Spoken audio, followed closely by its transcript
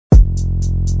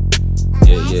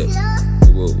Yeah.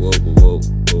 Whoa, whoa, whoa,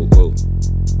 whoa, whoa.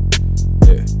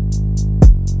 Yeah.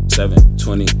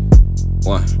 721.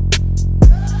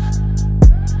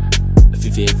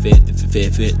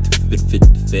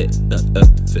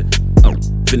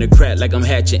 Finna crack like I'm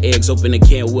hatching eggs. Open a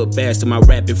can with bass to my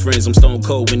rapping friends. I'm stone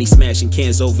cold when he smashing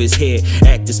cans over his head.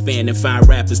 Acting span and find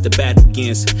rappers to battle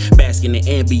against. Bask in the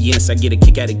ambience. I get a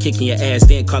kick out of kicking your ass,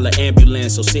 then call an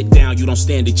ambulance. So sit down, you don't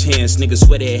stand a chance. Niggas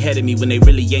swear they ahead of me when they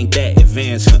really ain't that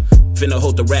advanced. Finna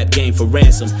hold the rap game for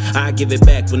ransom. I give it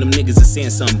back when them niggas are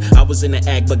saying something. I was in the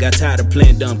act but got tired of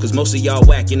playing dumb, cause most of y'all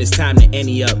whacking, it's time to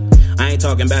ante up. I ain't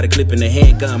talking about a clip in the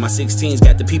handgun. My 16's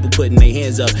got the people putting their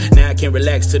hands up. Now I can't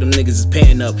relax till them niggas is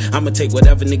paying up. I'ma take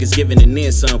whatever niggas giving and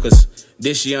then some, cause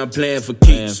this year I'm playing for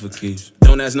keeps.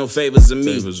 Don't ask no favors of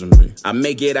me. I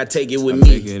make it, I take it with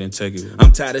me.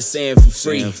 I'm tired of saying for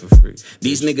free.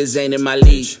 These niggas ain't in my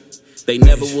league. They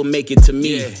never will make it to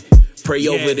me. Pray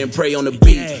over it and pray on the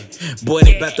beat. Boy,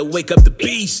 they about to wake up the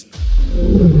beast.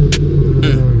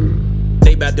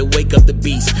 They about to wake up the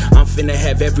beast. I'm finna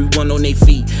have everyone on their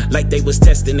feet, like they was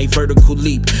testing a vertical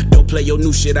leap. Don't play your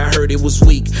new shit, I heard it was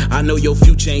weak. I know your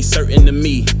future ain't certain to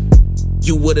me.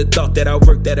 You would've thought that I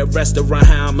worked at a restaurant,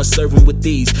 how I'ma serve 'em with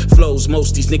these flows.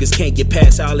 Most these niggas can't get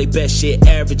past all they best shit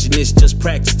average, and it's just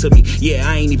practice to me. Yeah,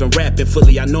 I ain't even rapping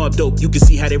fully, I know I'm dope. You can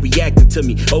see how they reacting to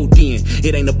me. ODing,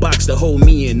 it ain't a box to hold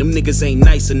me in. Them niggas ain't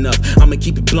nice enough. I'ma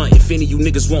keep it blunt. If any of you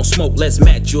niggas want smoke, let's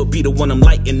match. You'll be the one I'm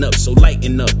lighting up, so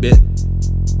lighten up, bitch.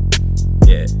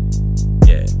 Yeah,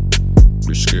 yeah.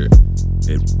 You're scared.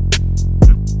 Yeah.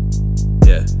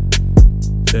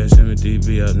 Timothy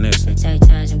be up next. Tight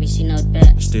ties and we see no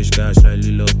back. Stitch guys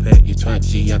slightly low pack. You twerk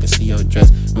G, I can see your dress.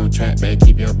 On track back,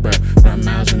 keep your breath. Run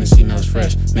miles when the sea knows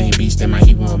fresh. Main beast that my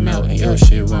heat won't melt. And your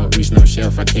shit won't reach no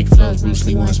shelf. I kick flows, Bruce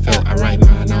Lee once felt. I write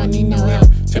mine, I don't need no help.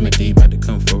 Timothy about to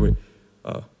come for it.